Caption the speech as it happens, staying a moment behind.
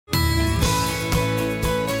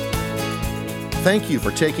Thank you for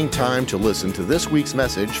taking time to listen to this week's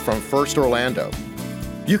message from First Orlando.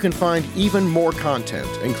 You can find even more content,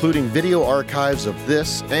 including video archives of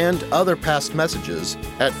this and other past messages,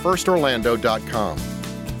 at firstorlando.com.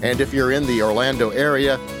 And if you're in the Orlando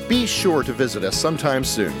area, be sure to visit us sometime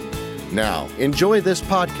soon. Now, enjoy this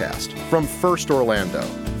podcast from First Orlando.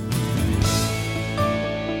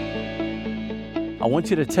 I want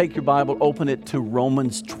you to take your Bible, open it to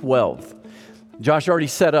Romans 12. Josh already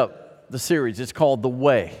set up the series. It's called The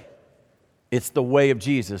Way. It's the way of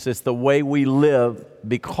Jesus. It's the way we live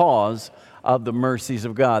because of the mercies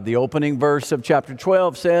of God. The opening verse of chapter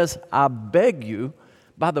 12 says, I beg you,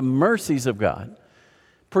 by the mercies of God,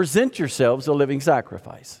 present yourselves a living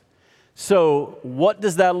sacrifice. So what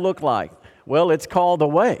does that look like? Well, it's called the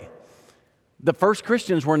way. The first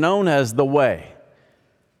Christians were known as the way.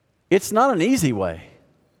 It's not an easy way.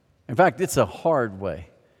 In fact, it's a hard way.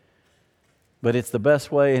 But it's the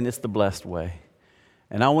best way and it's the blessed way.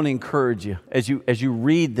 And I want to encourage you as you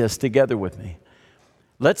read this together with me.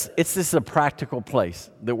 This is a practical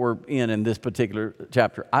place that we're in this particular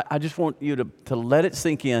chapter. I just want you to let it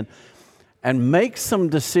sink in and make some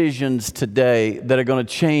decisions today that are going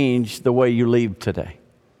to change the way you leave today.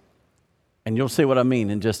 And you'll see what I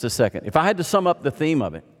mean in just a second. If I had to sum up the theme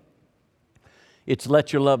of it, it's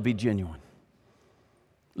let your love be genuine.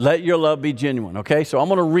 Let your love be genuine, okay? So I'm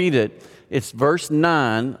going to read it. It's verse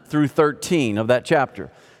 9 through 13 of that chapter.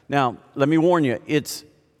 Now, let me warn you, it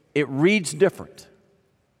reads different.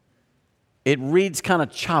 It reads kind of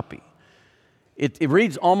choppy. It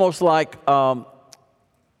reads almost like,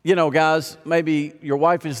 guys, maybe your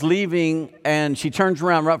wife is leaving and she turns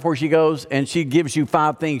around right before she goes and she gives you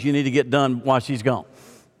 5 things you need to get done while she's gone.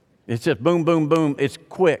 It's just boom, boom, boom. It's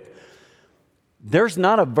quick. There's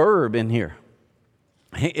not a verb in here.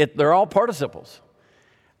 They're all participles.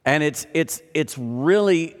 And it's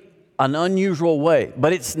really an unusual way.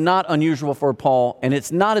 But it's not unusual for Paul, and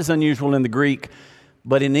it's not as unusual in the Greek,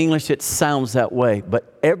 but in English it sounds that way.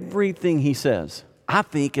 But everything he says, I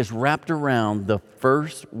think, is wrapped around the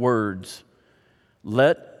first words,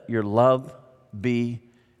 let your love be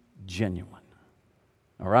genuine.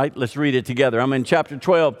 All right, let's read it together. I'm in chapter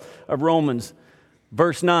 12 of Romans,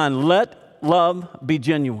 verse 9. Let love be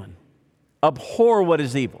genuine. Abhor what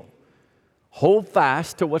is evil. Hold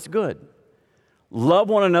fast to what's good. Love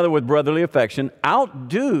one another with brotherly affection.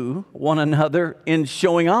 Outdo one another in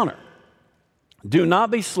showing honor. Do not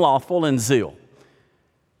be slothful in zeal.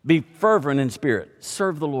 Be fervent in spirit.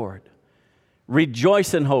 Serve the Lord.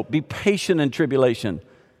 Rejoice in hope. Be patient in tribulation.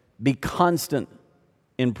 Be constant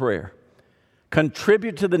in prayer.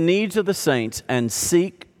 Contribute to the needs of the saints and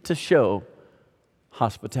seek to show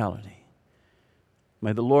hospitality.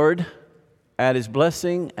 May the Lord add His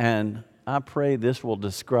blessing, and I pray this will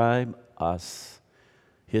describe us,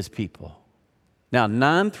 His people. Now,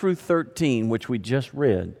 9 through 13, which we just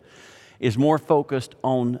read, is more focused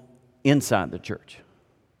on inside the church.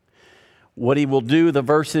 What he will do, the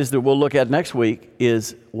verses that we'll look at next week,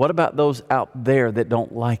 is what about those out there that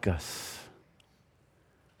don't like us?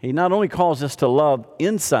 He not only calls us to love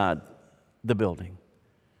inside the building,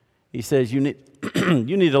 he says you need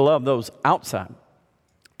to love those outside,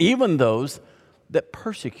 even those that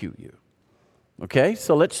persecute you. Okay,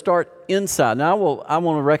 so let's start inside. Now I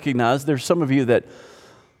want to recognize there's some of you that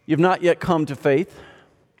you've not yet come to faith.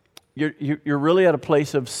 You're really at a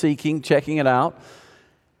place of seeking, checking it out.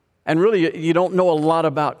 And really you don't know a lot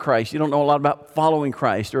about Christ. You don't know a lot about following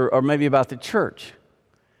Christ or maybe about the church.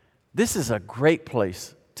 This is a great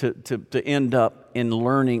place to end up in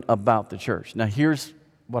learning about the church. Now here's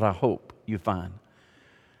what I hope you find.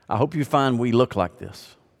 I hope you find we look like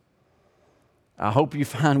this. I hope you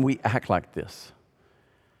find we act like this.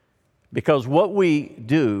 Because what we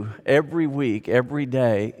do every week, every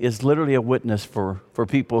day, is literally a witness for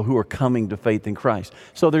people who are coming to faith in Christ.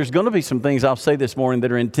 So there's going to be some things I'll say this morning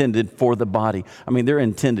that are intended for the body. I mean, they're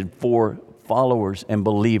intended for followers and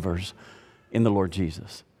believers in the Lord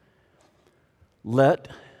Jesus. Let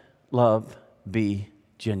love be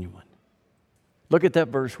genuine. Look at that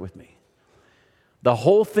verse with me. The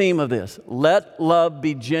whole theme of this, let love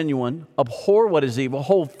be genuine, abhor what is evil,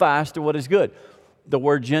 hold fast to what is good. The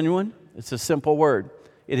word genuine, it's a simple word.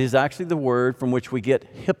 It is actually the word from which we get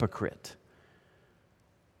hypocrite.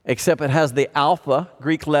 Except it has the alpha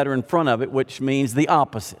Greek letter in front of it, which means the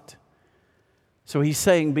opposite. So he's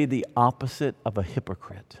saying be the opposite of a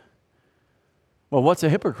hypocrite. Well, what's a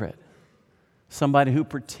hypocrite? Somebody who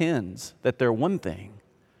pretends that they're one thing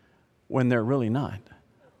when they're really not.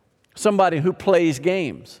 Somebody who plays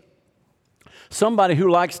games. Somebody who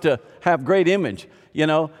likes to have great image. You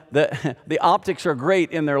know, the optics are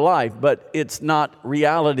great in their life, but it's not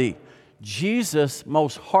reality. Jesus'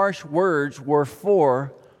 most harsh words were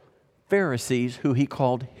for Pharisees who he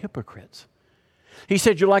called hypocrites. He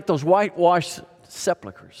said, you're like those whitewashed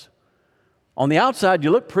sepulchres. On the outside,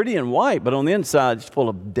 you look pretty and white, but on the inside, it's full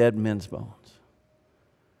of dead men's bones.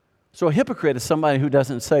 So a hypocrite is somebody who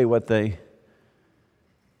doesn't say what they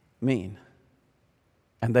mean,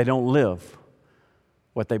 and they don't live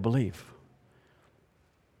what they believe.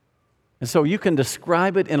 And so you can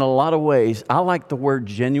describe it in a lot of ways. I like the word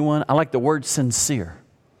genuine. I like the word sincere.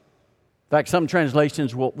 In fact, some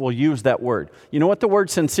translations will use that word. You know what the word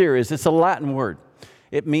sincere is? It's a Latin word.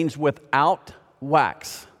 It means without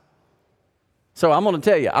wax. So I'm going to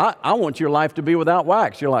tell you, I want your life to be without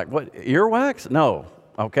wax. You're like, what, earwax? No.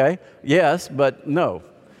 Okay. Yes, but no.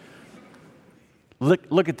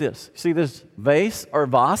 Look at this. See this vase or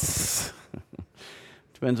vase?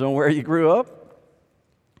 Depends on where you grew up.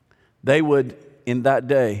 They would, in that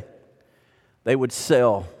day, they would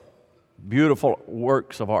sell beautiful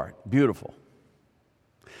works of art. Beautiful.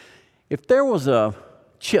 If there was a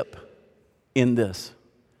chip in this,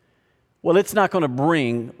 well, it's not going to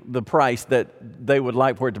bring the price that they would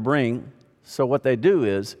like for it to bring. So what they do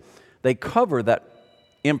is they cover that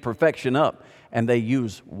imperfection up and they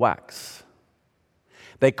use wax.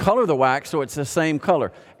 They color the wax so it's the same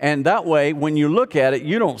color. And that way, when you look at it,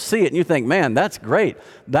 you don't see it and you think, man, that's great.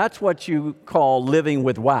 That's what you call living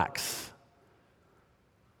with wax.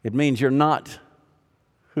 It means you're not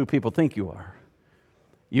who people think you are.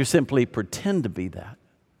 You simply pretend to be that.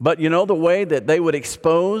 But you know the way that they would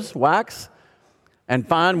expose wax and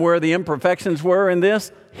find where the imperfections were in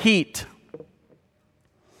this? Heat.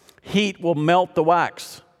 Heat will melt the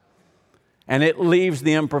wax and it leaves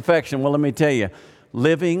the imperfection. Well, let me tell you,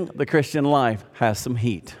 living the Christian life has some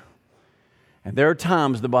heat. And there are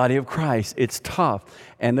times, the body of Christ, it's tough.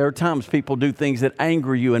 And there are times people do things that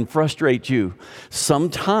anger you and frustrate you.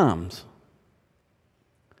 Sometimes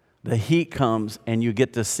the heat comes and you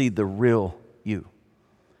get to see the real you.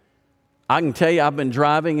 I can tell you, I've been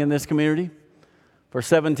driving in this community for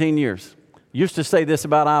 17 years. Used to say this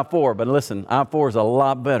about I-4, but listen, I-4 is a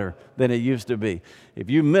lot better than it used to be. If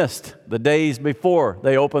you missed the days before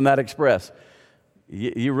they opened that express,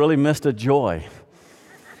 you really missed a joy,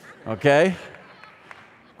 okay?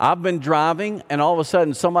 I've been driving, and all of a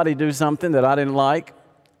sudden somebody do something that I didn't like,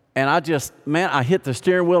 and I hit the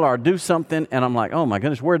steering wheel or do something, and I'm like, oh my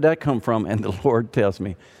goodness, where'd that come from? And the Lord tells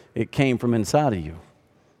me, it came from inside of you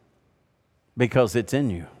because it's in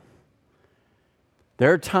you.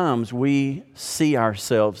 There are times we see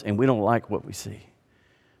ourselves and we don't like what we see.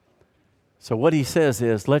 So what he says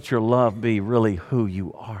is, let your love be really who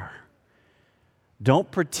you are.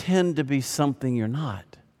 Don't pretend to be something you're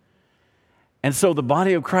not. And so the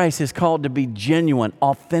body of Christ is called to be genuine,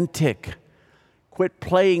 authentic. Quit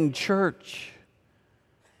playing church.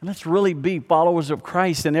 And let's really be followers of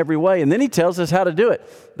Christ in every way. And then he tells us how to do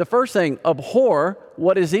it. The first thing, abhor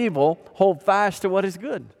what is evil, hold fast to what is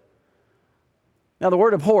good. Now the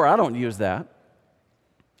word abhor, I don't use that.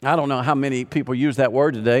 I don't know how many people use that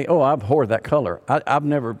word today. Oh, I abhor that color. I've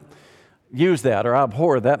never used that, or I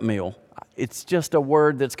abhor that meal. It's just a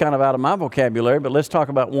word that's kind of out of my vocabulary, but let's talk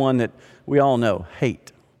about one that we all know,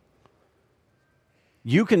 hate.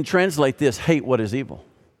 You can translate this, hate what is evil.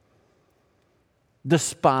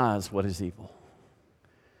 Despise what is evil.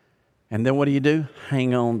 And then what do?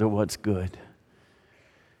 Hang on to what's good.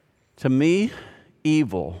 To me,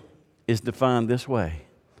 evil is defined this way: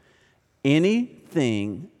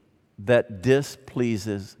 anything that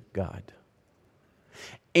displeases God.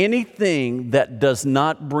 Anything that does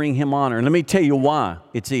not bring him honor. And let me tell you why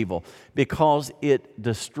it's evil. Because it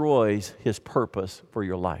destroys his purpose for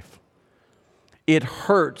your life. It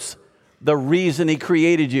hurts the reason he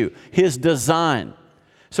created you, his design.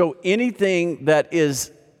 So anything that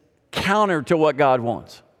is counter to what God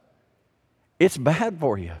wants, it's bad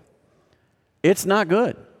for you. It's not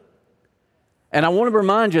good. And I want to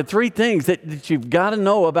remind you 3 things that you've got to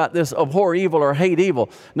know about this abhor evil or hate evil.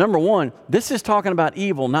 Number 1, this is talking about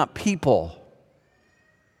evil, not people.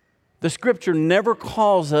 The scripture never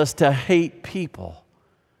calls us to hate people.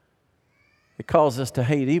 It calls us to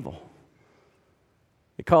hate evil.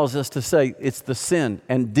 It calls us to say it's the sin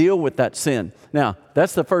and deal with that sin. Now,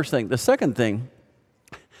 that's the first thing. The second thing,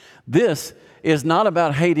 this is not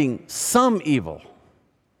about hating some evil.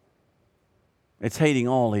 It's hating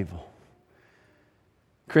all evil.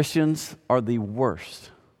 Christians are the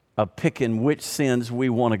worst of picking which sins we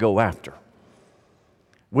want to go after.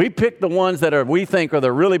 We pick the ones that we think are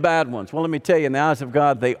the really bad ones. Well, let me tell you, in the eyes of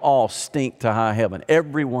God, they all stink to high heaven.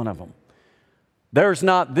 Every one of them. There's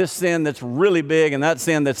not this sin that's really big and that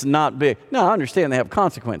sin that's not big. No, I understand they have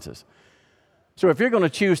consequences. So if you're going to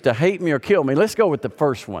choose to hate me or kill me, let's go with the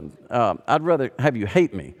first one. I'd rather have you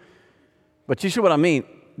hate me. But you see what I mean?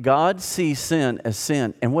 God sees sin as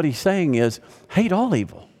sin. And what he's saying is, hate all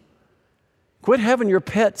evil. Quit having your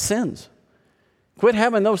pet sins. Quit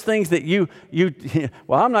having those things that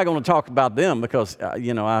well, I'm not going to talk about them because, I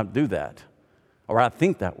do that. Or I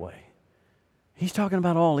think that way. He's talking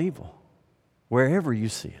about all evil, wherever you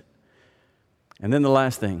see it. And then the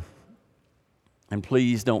last thing, and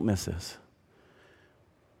please don't miss this.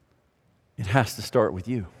 It has to start with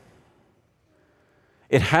you.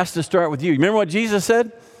 It has to start with you. Remember what Jesus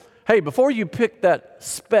said? Hey, before you pick that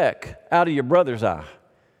speck out of your brother's eye,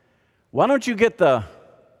 why don't you get the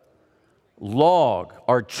log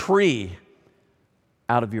or tree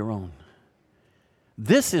out of your own?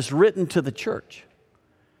 This is written to the church.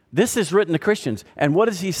 This is written to Christians. And what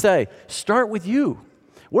does he say? Start with you.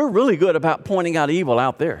 We're really good about pointing out evil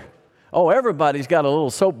out there. Oh, everybody's got a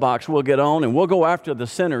little soapbox we'll get on, and we'll go after the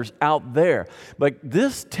sinners out there. But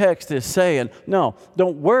this text is saying, no,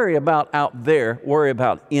 don't worry about out there. Worry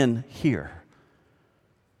about in here.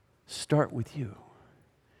 Start with you.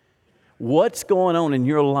 What's going on in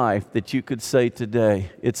your life that you could say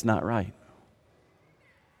today, it's not right?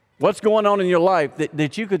 What's going on in your life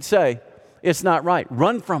that you could say, it's not right?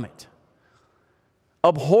 Run from it.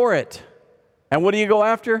 Abhor it. And what do you go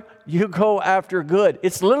after? You go after good.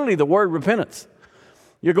 It's literally the word repentance.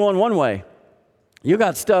 You're going one way. You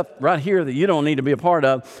got stuff right here that you don't need to be a part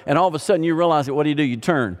of, and all of a sudden you realize that what do? You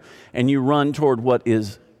turn and you run toward what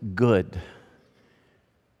is good.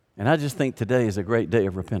 And I just think today is a great day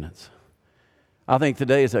of repentance. I think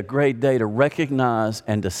today is a great day to recognize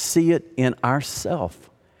and to see it in ourselves.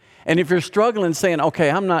 And if you're struggling saying, okay,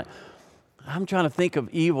 I'm trying to think of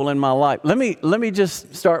evil in my life. Let me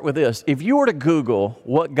just start with this. If you were to Google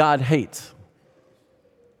what God hates,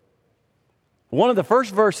 one of the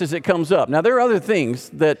first verses that comes up. Now, there are other things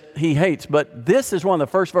that he hates, but this is one of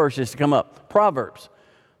the first verses to come up. Proverbs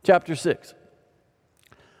chapter 6.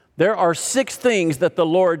 There are 6 things that the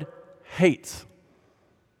Lord hates.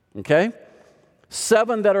 Okay?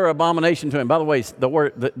 7 that are abomination to him. By the way,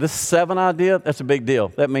 this 7 idea, that's a big deal.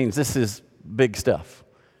 That means this is big stuff.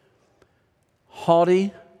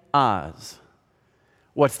 Haughty eyes.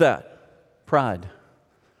 What's that? Pride.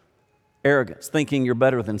 Arrogance, thinking you're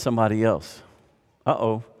better than somebody else.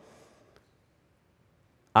 Uh-oh.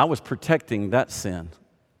 I was protecting that sin.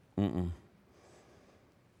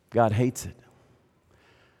 God hates it.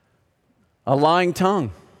 A lying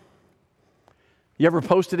tongue. You ever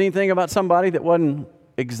posted anything about somebody that wasn't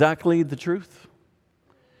exactly the truth?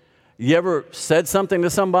 You ever said something to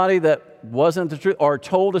somebody that wasn't the truth, or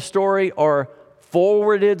told a story, or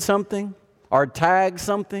forwarded something, or tagged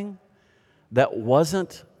something that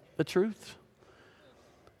wasn't the truth?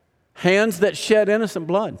 Hands that shed innocent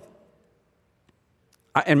blood.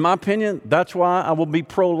 In my opinion, that's why I will be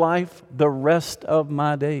pro-life the rest of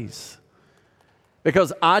my days.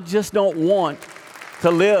 Because I just don't want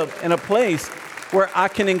to live in a place where I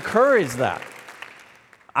can encourage that.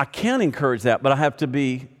 I can encourage that, but I have to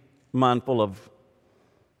be mindful of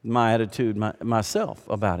my attitude, myself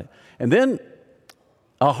about it. And then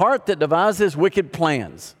a heart that devises wicked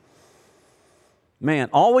plans. Man,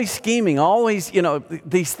 always scheming, always,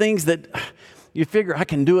 these things that you figure I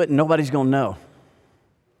can do it and nobody's going to know.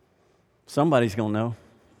 Somebody's going to know.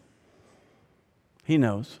 He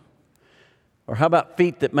knows. Or how about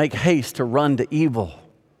feet that make haste to run to evil?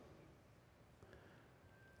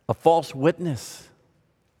 A false witness.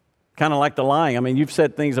 Kind of like the lying. I mean, you've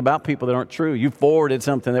said things about people that aren't true. You forwarded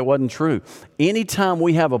something that wasn't true. Anytime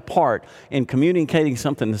we have a part in communicating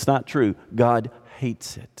something that's not true, God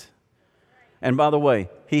hates it. And by the way,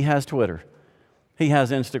 he has Twitter. He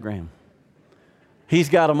has Instagram. He's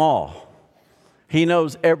got them all. He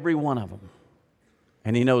knows every one of them.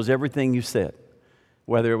 And he knows everything you said,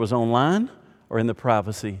 whether it was online or in the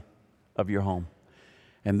privacy of your home.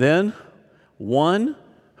 And then, one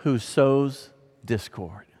who sows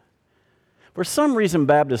discord. For some reason,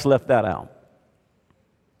 Baptists left that out.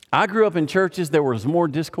 I grew up in churches there was more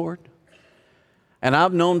discord. And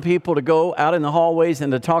I've known people to go out in the hallways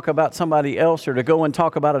and to talk about somebody else or to go and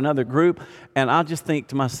talk about another group. And I just think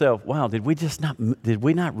to myself, wow, did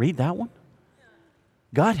we not read that one?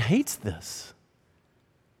 God hates this.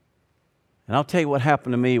 And I'll tell you what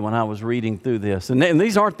happened to me when I was reading through this. And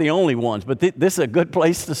these aren't the only ones, but this is a good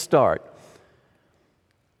place to start.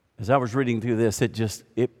 As I was reading through this,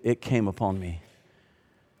 it came upon me.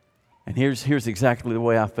 And here's exactly the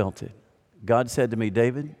way I felt it. God said to me,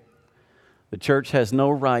 David, the church has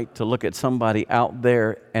no right to look at somebody out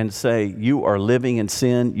there and say, you are living in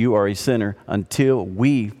sin, you are a sinner, until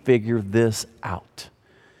we figure this out.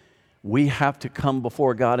 We have to come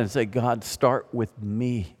before God and say, God, start with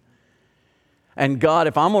me. And God,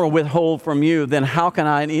 if I'm going to withhold from you, then how can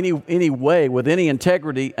I in any way, with any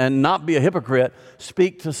integrity and not be a hypocrite,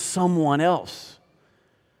 speak to someone else?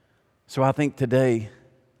 So I think today,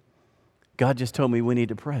 God just told me we need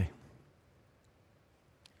to pray.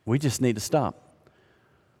 We just need to stop.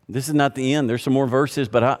 This is not the end. There's some more verses,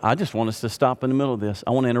 but I just want us to stop in the middle of this.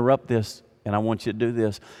 I want to interrupt this, and I want you to do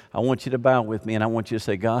this. I want you to bow with me, and I want you to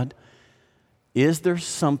say, God, is there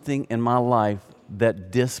something in my life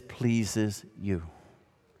that displeases you?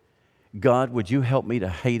 God, would you help me to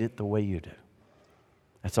hate it the way you do?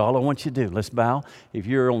 That's all I want you to do. Let's bow. If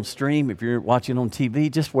you're on stream, if you're watching on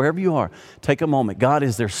TV, just wherever you are, take a moment. God,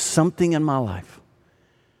 is there something in my life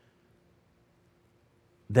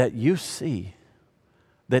that you see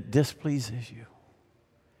that displeases you?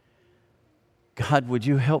 God, would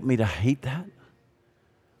you help me to hate that?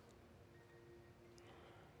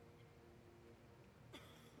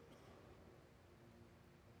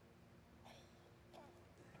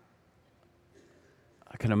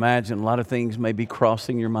 I can imagine a lot of things may be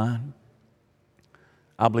crossing your mind.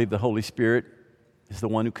 I believe the Holy Spirit is the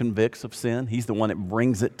one who convicts of sin. He's the one that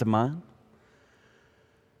brings it to mind.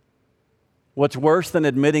 What's worse than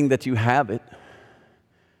admitting that you have it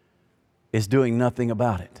is doing nothing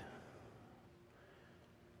about it.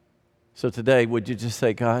 So today, would you just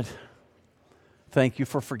say, God, thank you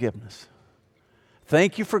for forgiveness.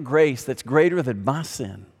 Thank you for grace that's greater than my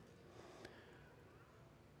sin.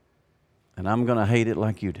 And I'm going to hate it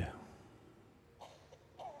like you do.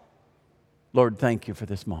 Lord, thank you for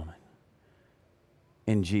this moment.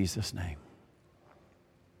 In Jesus' name.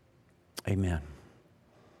 Amen.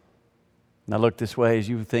 Now look this way, as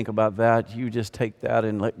you think about that, you just take that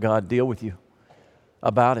and let God deal with you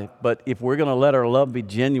about it. But if we're going to let our love be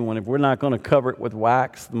genuine, if we're not going to cover it with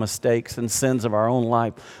wax, the mistakes and sins of our own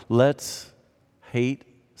life, let's hate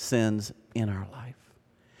sins in our life.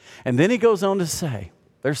 And then he goes on to say,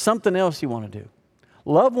 there's something else you want to do.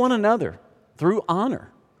 Love one another through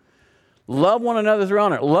honor. Love one another through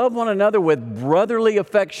honor. Love one another with brotherly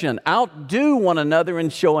affection. Outdo one another in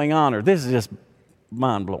showing honor. This is just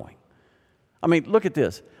mind-blowing. I mean, look at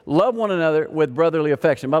this. Love one another with brotherly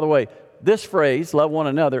affection. By the way, this phrase, love one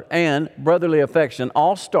another and brotherly affection,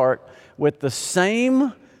 all start with the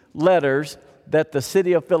same letters that the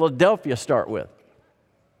city of Philadelphia start with.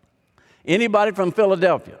 Anybody from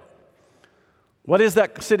Philadelphia? What is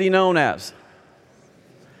that city known as?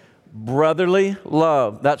 Brotherly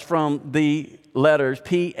love. That's from the letters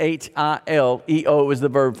P-H-I-L-E-O is the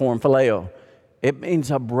verb form, phileo. It means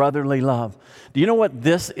a brotherly love. Do you know what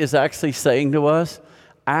this is actually saying to us?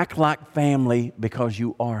 Act like family because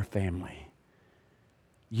you are family.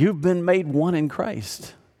 You've been made one in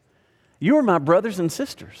Christ. You are my brothers and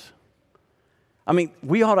sisters. I mean,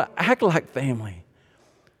 we ought to act like family.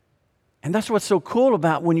 And that's what's so cool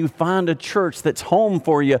about when you find a church that's home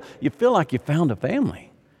for you, you feel like you found a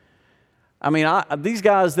family. I mean, these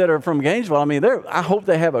guys that are from Gainesville, I mean, I hope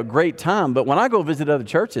they have a great time. But when I go visit other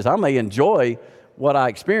churches, I may enjoy what I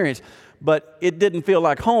experience, but it didn't feel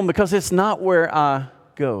like home because it's not where I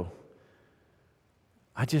go.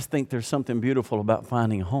 I just think there's something beautiful about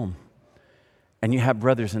finding a home. And you have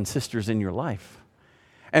brothers and sisters in your life.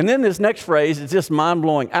 And then this next phrase is just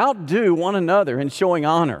mind-blowing. Outdo one another in showing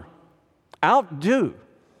honor. Outdo.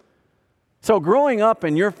 So growing up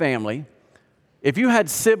in your family, if you had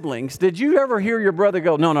siblings, did you ever hear your brother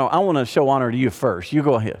go, no, I want to show honor to you first. You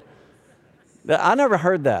go ahead. I never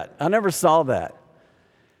heard that. I never saw that.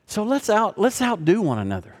 So let's outdo one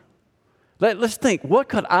another. Let's think, what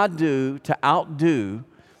could I do to outdo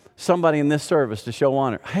somebody in this service to show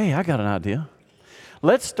honor? Hey, I got an idea.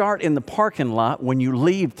 Let's start in the parking lot when you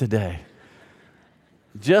leave today.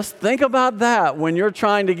 Just think about that when you're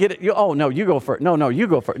trying to get it. You go first. No, you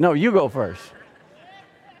go first. No, you go first.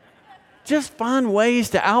 Just find ways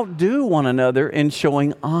to outdo one another in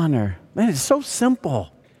showing honor. Man, it's so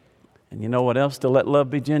simple. And you know what else to let love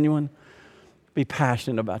be genuine? Be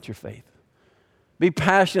passionate about your faith. Be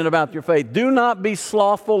passionate about your faith. Do not be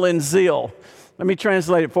slothful in zeal. Let me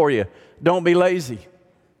translate it for you. Don't be lazy.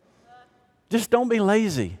 Just don't be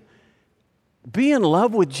lazy. Be in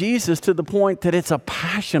love with Jesus to the point that it's a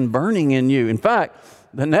passion burning in you. In fact,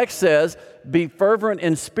 the next says, be fervent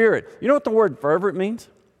in spirit. You know what the word fervent means?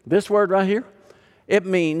 This word right here? It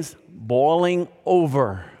means boiling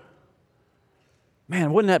over.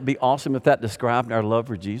 Man, wouldn't that be awesome if that described our love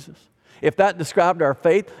for Jesus? If that described our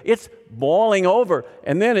faith, it's boiling over.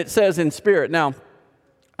 And then it says in spirit. Now,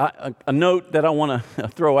 a note that I want to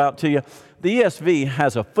throw out to you. The ESV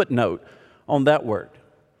has a footnote on that word.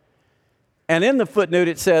 And in the footnote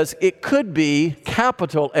it says it could be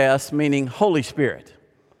capital S, meaning Holy Spirit.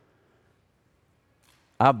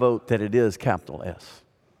 I vote that it is capital S.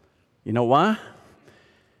 You know why?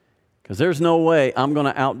 Because there's no way I'm going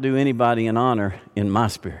to outdo anybody in honor in my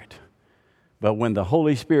spirit. But when the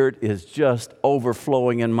Holy Spirit is just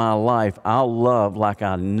overflowing in my life, I'll love like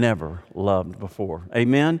I never loved before.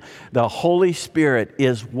 Amen? The Holy Spirit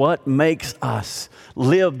is what makes us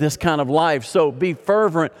live this kind of life. So be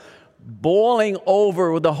fervent, boiling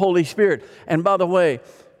over with the Holy Spirit. And by the way,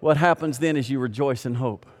 what happens then is you rejoice in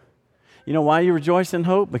hope. You know why you rejoice in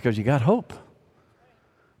hope? Because you got hope.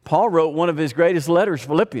 Paul wrote one of his greatest letters,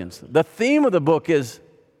 Philippians. The theme of the book is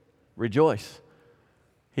rejoice.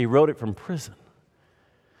 He wrote it from prison.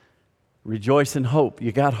 Rejoice in hope.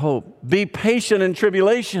 You got hope. Be patient in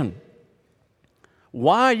tribulation.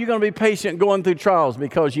 Why are you going to be patient going through trials?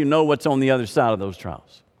 Because you know what's on the other side of those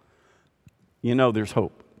trials. You know there's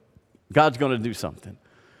hope. God's going to do something.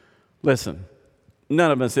 Listen,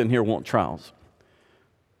 none of us in here want trials.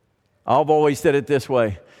 I've always said it this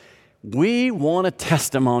way. We want a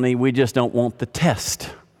testimony, we just don't want the test.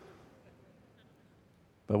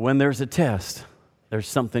 But when there's a test, there's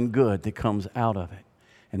something good that comes out of it.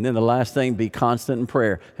 And then the last thing, be constant in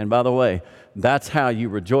prayer. And by the way, that's how you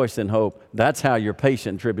rejoice in hope. That's how you're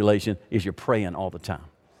patient in tribulation, is you're praying all the time.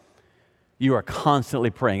 You are constantly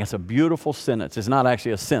praying. It's a beautiful sentence. It's not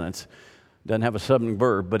actually a sentence. It doesn't have a subject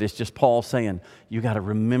verb, but it's just Paul saying, you got to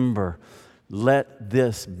remember, let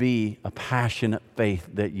this be a passionate faith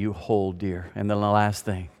that you hold dear. And then the last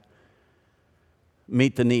thing,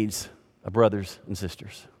 meet the needs of brothers and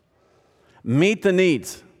sisters. Meet the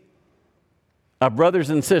needs of brothers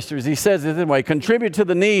and sisters. He says it this way, contribute to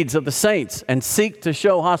the needs of the saints and seek to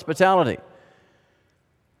show hospitality.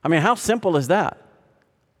 I mean, how simple is that?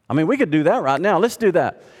 I mean, we could do that right now. Let's do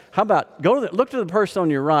that. How about look to the person on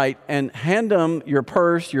your right and hand them your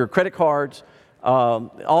purse, your credit cards,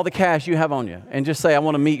 all the cash you have on you, and just say, I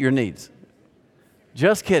want to meet your needs.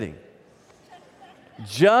 Just kidding.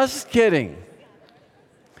 Just kidding.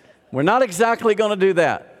 We're not exactly going to do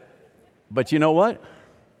that. But you know what?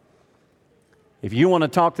 If you want to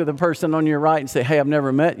talk to the person on your right and say, hey, I've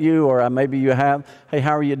never met you, or maybe you have, hey,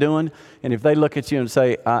 how are you doing? And if they look at you and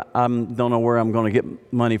say, I don't know where I'm going to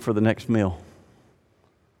get money for the next meal,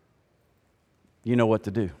 you know what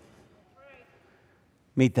to do.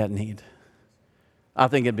 Meet that need. I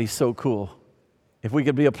think it'd be so cool if we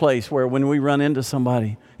could be a place where when we run into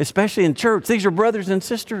somebody, especially in church, these are brothers and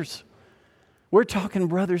sisters. We're talking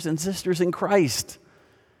brothers and sisters in Christ.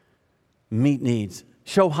 Meet needs.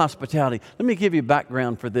 Show hospitality. Let me give you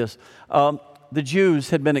background for this. The Jews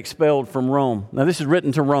had been expelled from Rome. Now, this is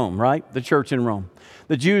written to Rome, right? The church in Rome.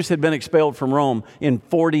 The Jews had been expelled from Rome in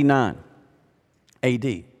 49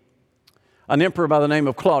 A.D. An emperor by the name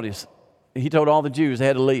of Claudius, he told all the Jews they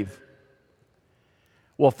had to leave.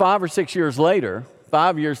 Well, 5 or 6 years later,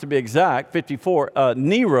 5 years to be exact, 54,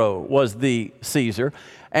 Nero was the Caesar,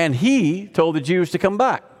 and he told the Jews to come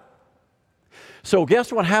back. So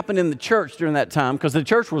guess what happened in the church during that time? Because the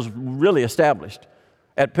church was really established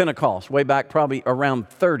at Pentecost, way back probably around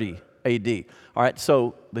 30 A.D. All right,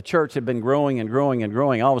 so the church had been growing and growing and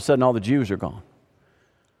growing. All of a sudden, all the Jews are gone.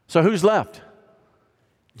 So who's left?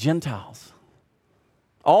 Gentiles.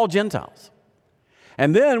 All Gentiles.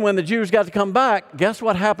 And then when the Jews got to come back, guess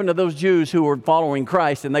what happened to those Jews who were following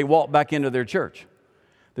Christ and they walked back into their church?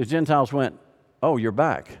 The Gentiles went, oh, you're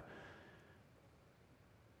back.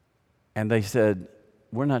 And they said,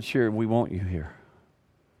 we're not sure we want you here.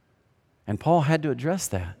 And Paul had to address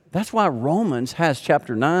that. That's why Romans has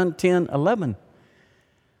chapter 9, 10, 11.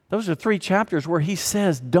 Those are 3 chapters where he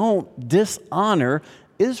says, don't dishonor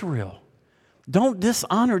Israel. Don't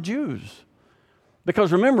dishonor Jews.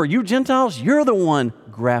 Because remember, you Gentiles, you're the one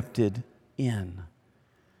grafted in.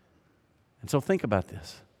 And so think about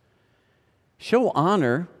this. Show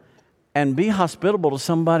honor and be hospitable to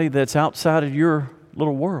somebody that's outside of your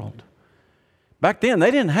little world. Back then,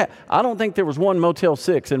 they didn't have, I don't think there was one Motel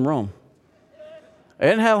 6 in Rome. They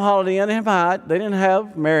didn't have Holiday Inn, they didn't have Hyatt, they didn't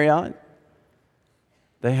have Marriott.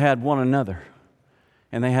 They had one another.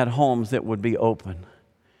 And they had homes that would be open.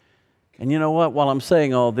 And you know what? While I'm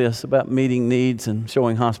saying all this about meeting needs and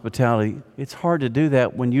showing hospitality, it's hard to do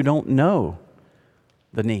that when you don't know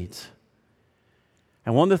the needs.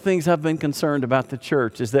 And one of the things I've been concerned about the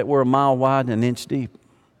church is that we're a mile wide and an inch deep.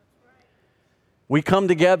 We come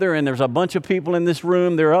together and there's a bunch of people in this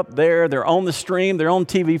room. They're up there. They're on the stream. They're on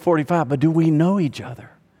TV 45. But do we know each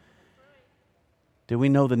other? Do we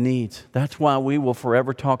know the needs? That's why we will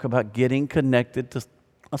forever talk about getting connected to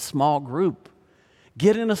a small group.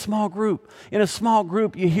 Get in a small group. In a small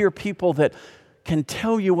group, you hear people that can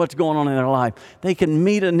tell you what's going on in their life. They can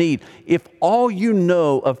meet a need. If all you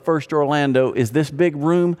know of First Orlando is this big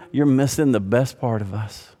room, you're missing the best part of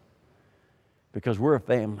us, because we're a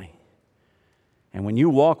family. And when you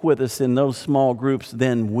walk with us in those small groups,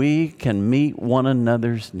 then we can meet one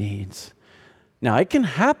another's needs. Now, it can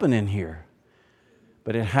happen in here,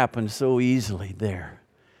 but it happens so easily there.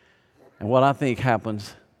 And what I think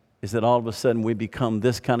happens is that all of a sudden we become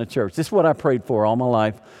this kind of church. This is what I prayed for all my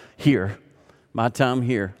life here, my time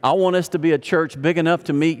here. I want us to be a church big enough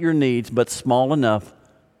to meet your needs, but small enough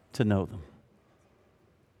to know them.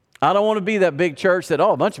 I don't want to be that big church that,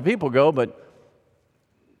 a bunch of people go, but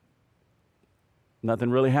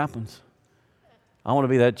nothing really happens. I want to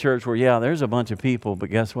be that church where, there's a bunch of people,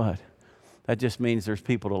 but guess what? That just means there's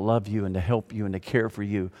people to love you and to help you and to care for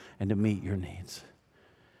you and to meet your needs.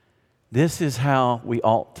 This is how we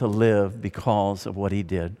ought to live because of what He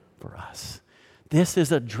did for us. This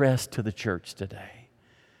is addressed to the church today.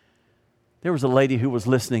 There was a lady who was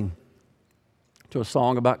listening to a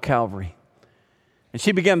song about Calvary. And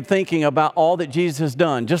she began thinking about all that Jesus has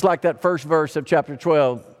done, just like that first verse of chapter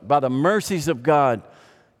 12, by the mercies of God,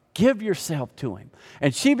 give yourself to Him.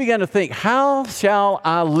 And she began to think, how shall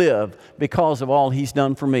I live because of all He's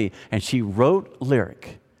done for me? And she wrote a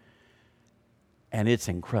lyric, and it's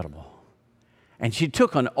incredible. And she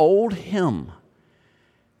took an old hymn,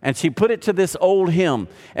 and she put it to this old hymn.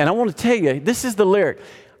 And I want to tell you, this is the lyric.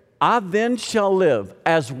 I then shall live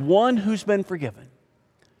as one who's been forgiven.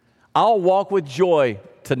 I'll walk with joy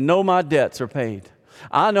to know my debts are paid.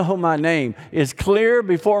 I know my name is clear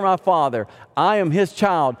before my Father. I am His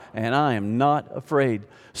child, and I am not afraid.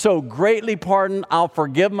 So greatly pardoned, I'll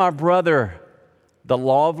forgive my brother. The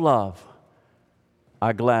law of love,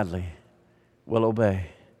 I gladly will obey.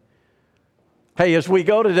 Hey, as we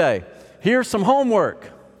go today, here's some homework.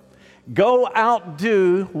 Go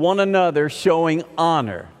outdo one another showing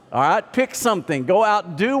honor. All right, pick something. Go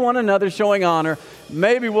outdo one another showing honor.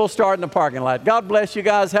 Maybe we'll start in the parking lot. God bless you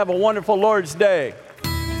guys. Have a wonderful Lord's Day.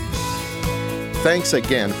 Thanks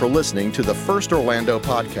again for listening to the First Orlando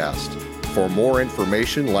podcast. For more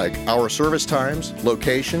information like our service times,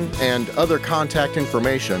 location, and other contact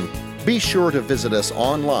information, be sure to visit us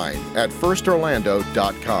online at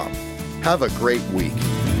firstorlando.com. Have a great week.